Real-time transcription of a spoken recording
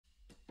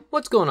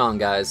What's going on,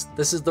 guys?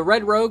 This is the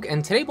Red Rogue,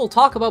 and today we'll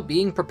talk about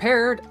being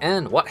prepared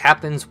and what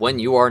happens when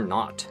you are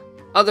not.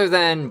 Other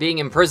than being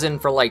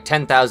imprisoned for like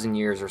 10,000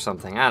 years or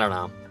something, I don't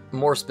know.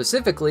 More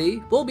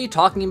specifically, we'll be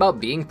talking about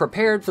being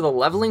prepared for the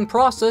leveling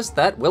process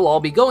that we'll all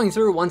be going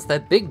through once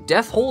that big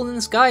death hole in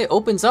the sky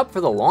opens up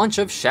for the launch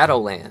of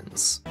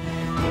Shadowlands.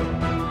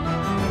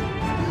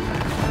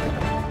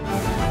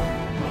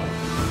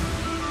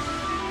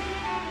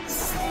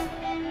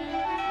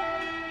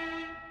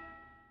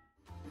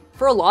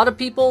 For a lot of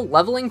people,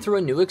 leveling through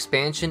a new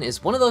expansion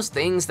is one of those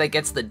things that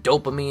gets the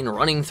dopamine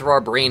running through our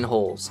brain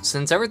holes,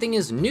 since everything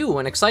is new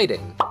and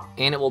exciting.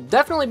 And it will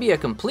definitely be a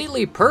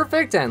completely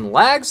perfect and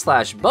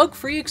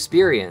lag/bug-free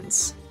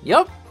experience.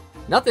 Yup,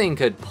 nothing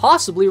could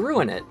possibly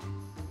ruin it,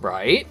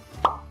 right?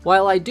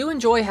 While I do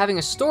enjoy having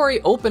a story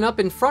open up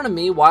in front of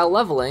me while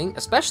leveling,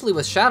 especially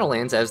with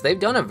Shadowlands as they've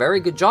done a very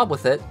good job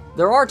with it,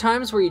 there are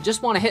times where you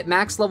just want to hit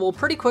max level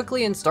pretty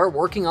quickly and start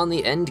working on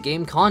the end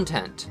game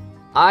content.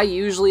 I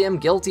usually am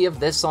guilty of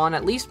this on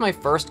at least my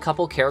first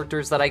couple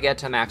characters that I get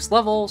to max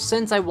level,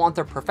 since I want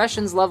their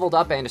professions leveled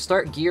up and to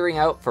start gearing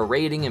out for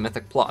raiding and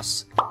Mythic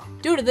Plus.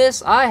 Due to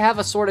this, I have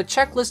a sort of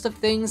checklist of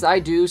things I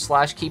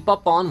do/keep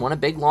up on when a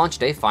big launch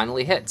day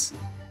finally hits.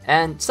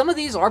 And some of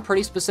these are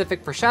pretty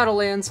specific for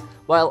Shadowlands,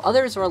 while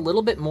others are a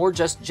little bit more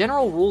just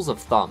general rules of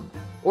thumb,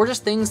 or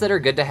just things that are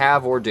good to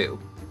have or do.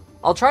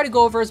 I'll try to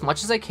go over as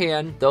much as I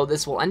can, though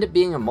this will end up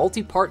being a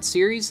multi-part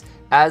series,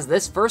 as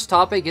this first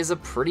topic is a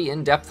pretty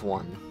in-depth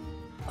one.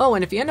 Oh,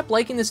 and if you end up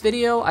liking this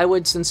video, I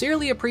would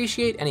sincerely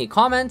appreciate any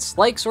comments,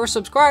 likes, or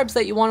subscribes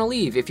that you want to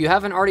leave if you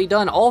haven't already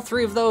done all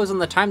three of those in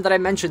the time that I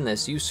mentioned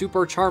this, you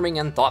super charming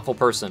and thoughtful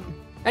person.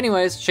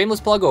 Anyways, shameless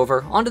plug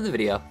over, onto the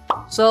video.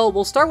 So,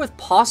 we'll start with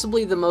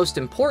possibly the most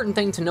important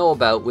thing to know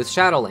about with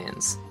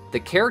Shadowlands: the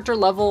character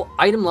level,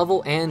 item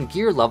level, and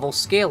gear level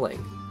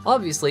scaling.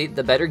 Obviously,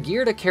 the better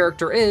geared a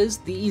character is,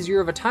 the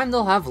easier of a time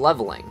they'll have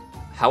leveling.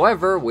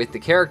 However, with the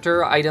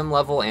character, item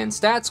level, and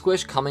stat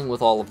squish coming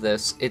with all of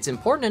this, it's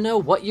important to know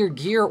what your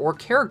gear or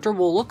character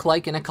will look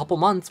like in a couple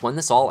months when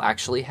this all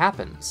actually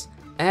happens.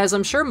 As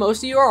I'm sure most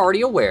of you are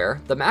already aware,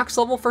 the max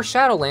level for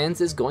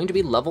Shadowlands is going to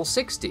be level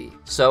 60,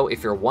 so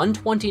if you're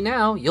 120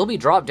 now, you'll be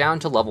dropped down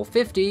to level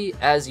 50,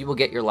 as you will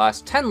get your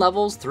last 10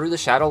 levels through the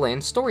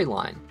Shadowlands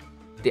storyline.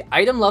 The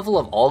item level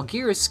of all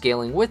gear is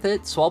scaling with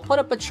it, so I'll put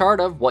up a chart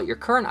of what your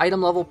current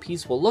item level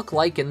piece will look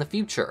like in the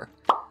future.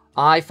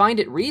 I find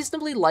it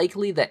reasonably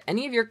likely that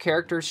any of your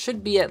characters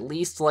should be at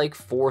least like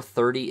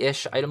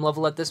 430-ish item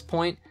level at this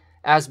point,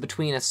 as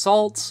between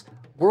Assaults,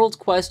 World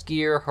Quest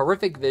gear,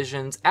 Horrific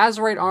Visions,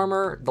 Azerite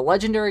armor, the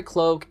Legendary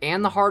Cloak,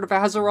 and the Heart of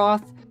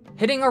Azeroth,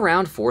 hitting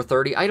around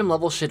 430 item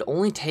level should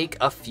only take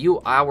a few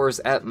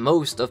hours at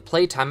most of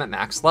playtime at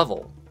max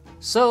level.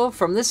 So,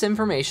 from this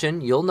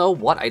information, you'll know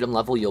what item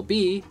level you'll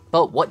be,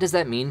 but what does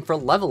that mean for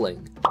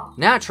leveling?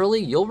 Naturally,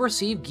 you'll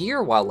receive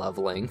gear while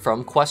leveling,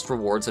 from quest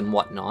rewards and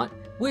whatnot,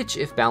 which,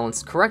 if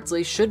balanced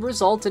correctly, should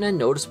result in a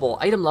noticeable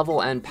item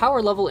level and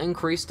power level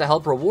increase to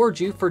help reward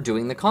you for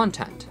doing the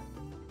content.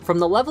 From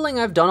the leveling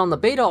I've done on the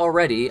beta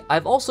already,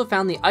 I've also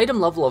found the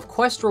item level of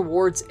quest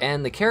rewards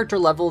and the character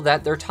level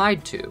that they're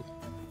tied to.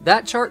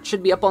 That chart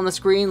should be up on the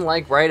screen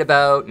like right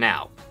about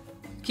now.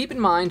 Keep in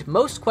mind,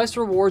 most quest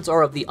rewards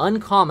are of the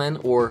uncommon,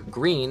 or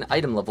green,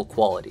 item level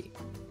quality.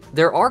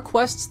 There are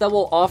quests that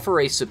will offer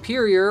a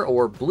superior,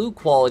 or blue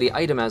quality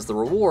item as the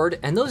reward,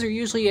 and those are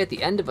usually at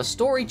the end of a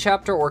story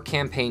chapter or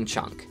campaign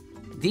chunk.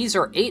 These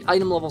are 8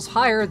 item levels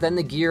higher than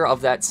the gear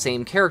of that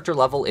same character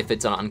level if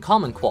it's an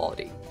uncommon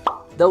quality.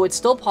 Though it's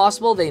still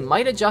possible they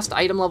might adjust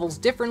item levels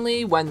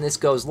differently when this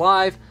goes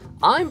live,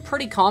 I'm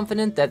pretty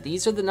confident that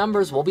these are the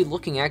numbers we'll be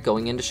looking at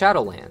going into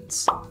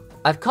Shadowlands.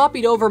 I've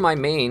copied over my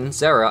main,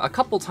 Zera, a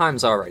couple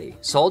times already,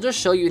 so I'll just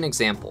show you an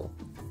example.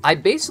 I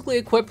basically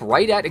equip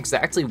right at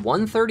exactly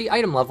 130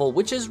 item level,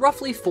 which is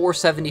roughly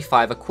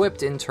 475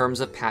 equipped in terms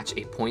of patch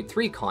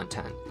 8.3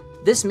 content.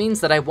 This means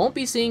that I won't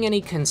be seeing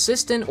any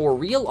consistent or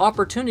real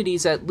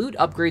opportunities at loot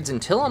upgrades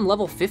until I'm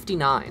level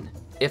 59.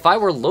 If I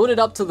were loaded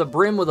up to the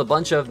brim with a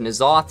bunch of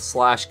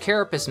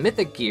N'Zoth/Carapace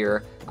mythic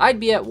gear,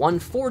 I'd be at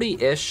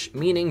 140-ish,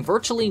 meaning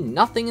virtually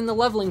nothing in the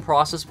leveling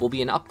process will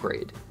be an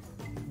upgrade.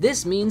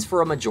 This means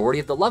for a majority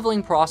of the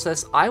leveling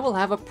process, I will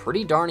have a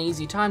pretty darn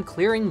easy time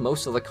clearing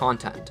most of the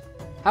content.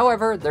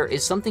 However, there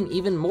is something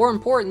even more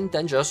important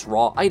than just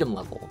raw item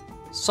level: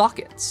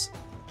 sockets.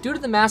 Due to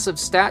the massive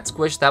stat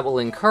squish that will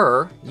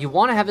incur, you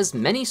want to have as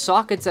many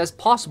sockets as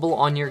possible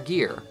on your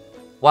gear.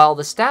 While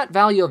the stat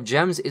value of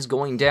gems is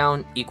going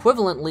down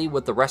equivalently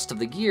with the rest of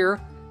the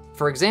gear,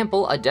 for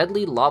example, a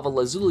deadly Lava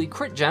Lazuli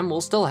crit gem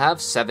will still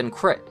have 7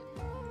 crit.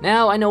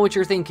 Now, I know what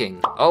you're thinking.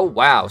 Oh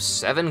wow,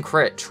 7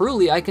 crit.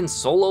 Truly, I can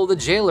solo the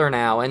jailer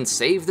now and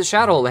save the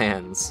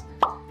Shadowlands.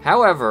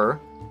 However,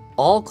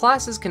 all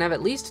classes can have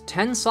at least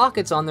 10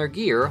 sockets on their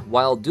gear,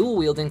 while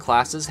dual-wielding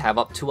classes have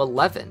up to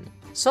 11.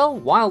 So,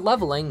 while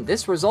leveling,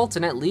 this results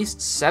in at least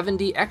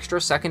 70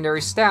 extra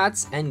secondary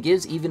stats and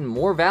gives even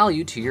more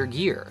value to your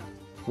gear.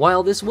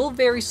 While this will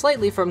vary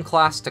slightly from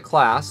class to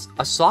class,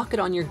 a socket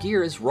on your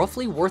gear is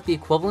roughly worth the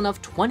equivalent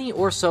of 20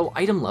 or so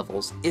item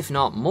levels, if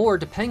not more,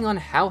 depending on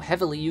how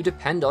heavily you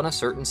depend on a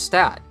certain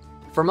stat.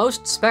 For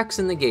most specs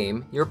in the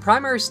game, your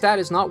primary stat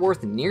is not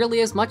worth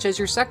nearly as much as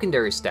your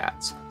secondary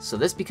stats, so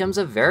this becomes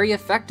a very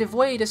effective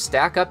way to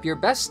stack up your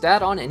best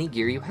stat on any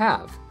gear you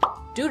have.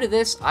 Due to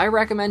this, I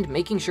recommend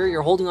making sure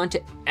you're holding on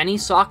to any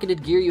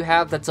socketed gear you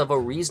have that's of a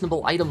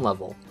reasonable item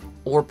level,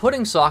 or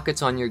putting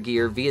sockets on your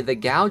gear via the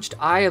Gouged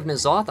Eye of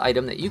N'Zoth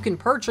item that you can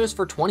purchase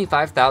for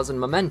 25,000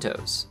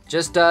 mementos.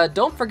 Just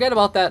don't forget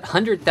about that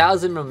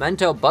 100,000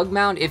 memento bug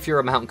mount if you're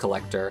a mount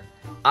collector.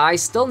 I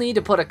still need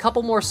to put a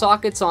couple more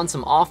sockets on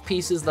some off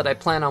pieces that I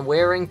plan on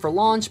wearing for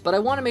launch, but I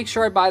want to make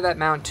sure I buy that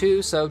mount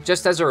too, so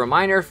just as a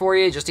reminder for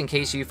you, just in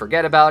case you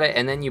forget about it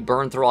and then you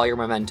burn through all your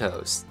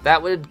mementos.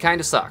 That would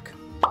kinda suck.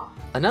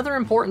 Another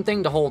important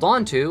thing to hold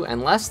on to,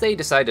 unless they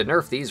decide to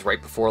nerf these right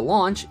before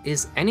launch,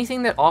 is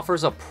anything that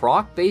offers a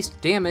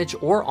proc-based damage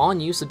or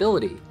on-use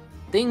ability.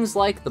 Things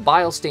like the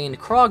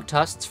Bile-stained Krog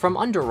Tusks from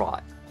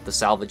Underrot, the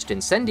salvaged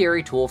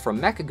Incendiary tool from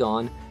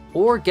Mechagon,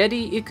 or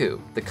Gedi Iku,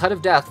 the Cut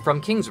of Death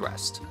from King's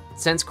Rest.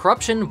 Since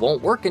Corruption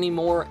won't work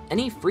anymore,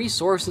 any free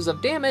sources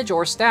of damage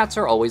or stats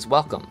are always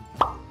welcome.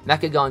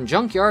 Mechagon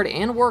Junkyard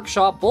and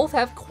Workshop both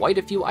have quite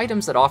a few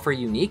items that offer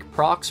unique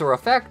procs or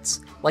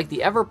effects, like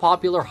the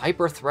ever-popular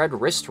Hyper-Thread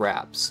Wrist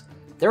Wraps.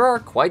 There are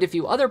quite a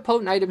few other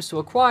potent items to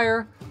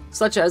acquire,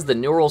 such as the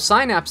Neural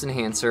Synapse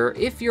Enhancer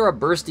if you're a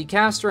bursty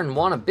caster and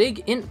want a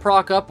big int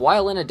proc up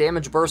while in a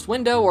damage burst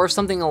window or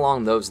something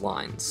along those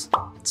lines.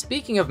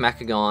 Speaking of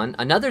Mechagon,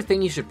 another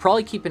thing you should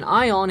probably keep an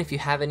eye on if you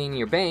have any in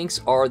your banks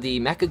are the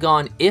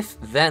Mechagon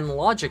If-Then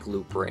Logic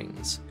Loop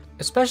rings.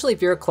 Especially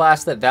if you're a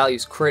class that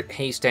values crit,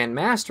 haste, and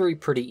mastery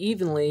pretty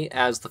evenly,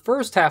 as the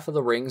first half of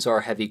the rings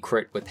are heavy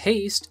crit with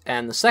haste,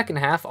 and the second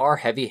half are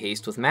heavy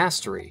haste with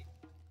mastery.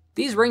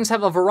 These rings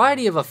have a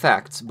variety of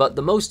effects, but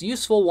the most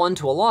useful one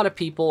to a lot of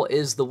people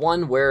is the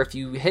one where if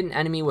you hit an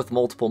enemy with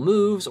multiple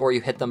moves, or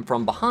you hit them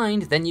from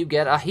behind, then you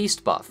get a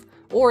haste buff,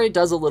 or it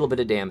does a little bit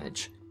of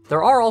damage.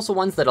 There are also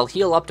ones that'll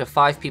heal up to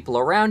 5 people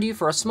around you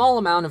for a small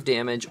amount of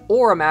damage,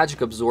 or a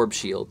magic absorb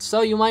shield,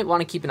 so you might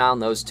want to keep an eye on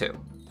those too.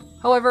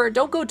 However,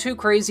 don't go too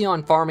crazy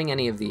on farming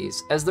any of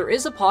these, as there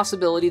is a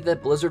possibility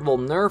that Blizzard will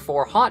nerf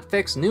or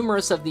hotfix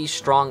numerous of these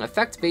strong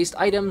effect-based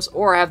items,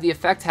 or have the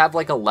effect have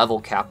like a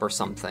level cap or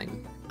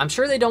something. I'm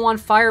sure they don't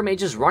want fire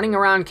mages running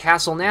around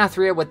Castle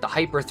Nathria with the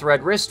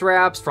Hyper-Thread Wrist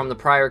Wraps from the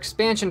prior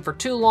expansion for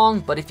too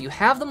long, but if you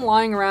have them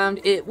lying around,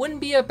 it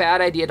wouldn't be a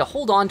bad idea to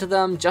hold on to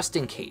them just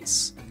in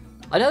case.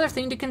 Another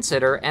thing to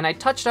consider, and I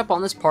touched up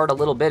on this part a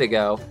little bit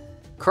ago,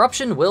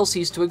 Corruption will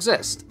cease to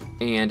exist,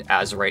 and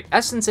Azerite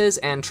essences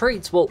and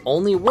traits will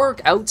only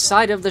work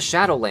outside of the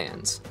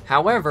Shadowlands.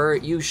 However,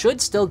 you should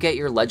still get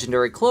your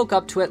legendary cloak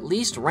up to at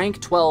least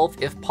rank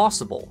 12 if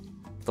possible.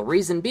 The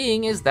reason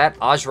being is that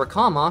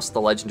Ajrakamos,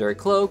 the legendary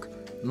cloak,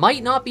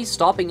 might not be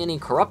stopping any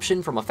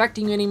corruption from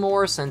affecting you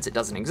anymore since it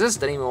doesn't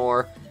exist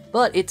anymore,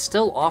 but it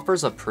still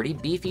offers a pretty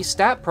beefy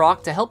stat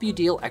proc to help you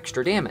deal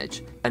extra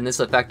damage, and this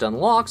effect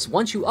unlocks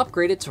once you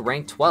upgrade it to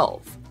rank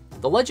 12.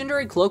 The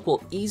legendary cloak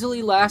will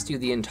easily last you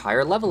the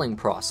entire leveling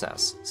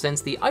process,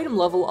 since the item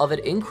level of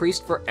it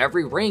increased for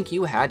every rank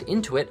you had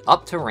into it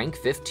up to rank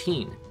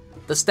 15.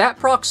 The stat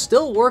proc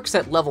still works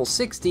at level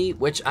 60,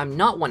 which I'm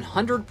not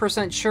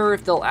 100% sure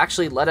if they'll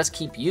actually let us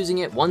keep using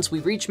it once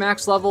we reach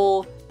max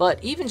level, but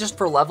even just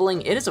for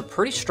leveling, it is a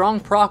pretty strong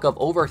proc of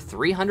over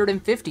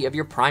 350 of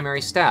your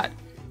primary stat,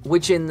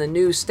 which in the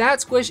new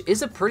Stat Squish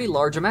is a pretty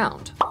large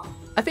amount.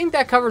 I think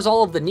that covers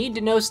all of the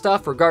need-to-know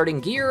stuff regarding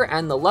gear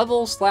and the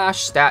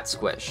level/stat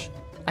squish.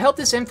 I hope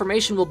this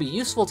information will be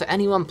useful to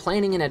anyone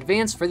planning in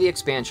advance for the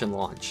expansion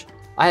launch.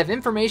 I have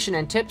information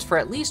and tips for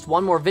at least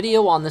one more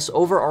video on this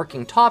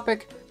overarching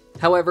topic.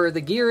 However,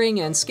 the gearing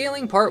and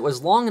scaling part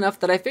was long enough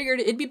that I figured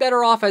it'd be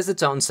better off as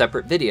its own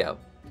separate video.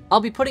 I'll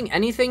be putting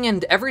anything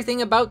and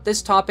everything about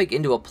this topic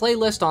into a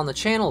playlist on the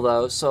channel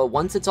though, so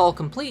once it's all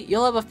complete,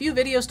 you'll have a few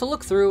videos to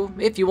look through,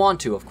 if you want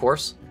to, of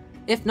course.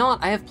 If not,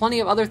 I have plenty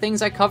of other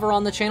things I cover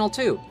on the channel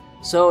too,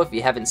 so if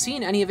you haven't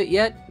seen any of it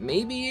yet,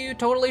 maybe you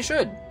totally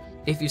should.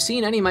 If you've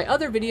seen any of my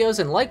other videos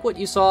and like what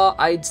you saw,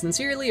 I'd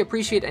sincerely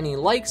appreciate any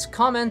likes,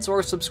 comments,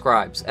 or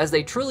subscribes, as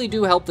they truly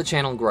do help the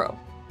channel grow.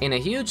 And a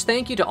huge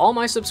thank you to all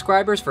my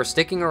subscribers for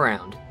sticking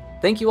around.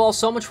 Thank you all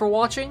so much for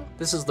watching,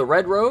 this is the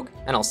Red Rogue,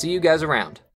 and I'll see you guys around.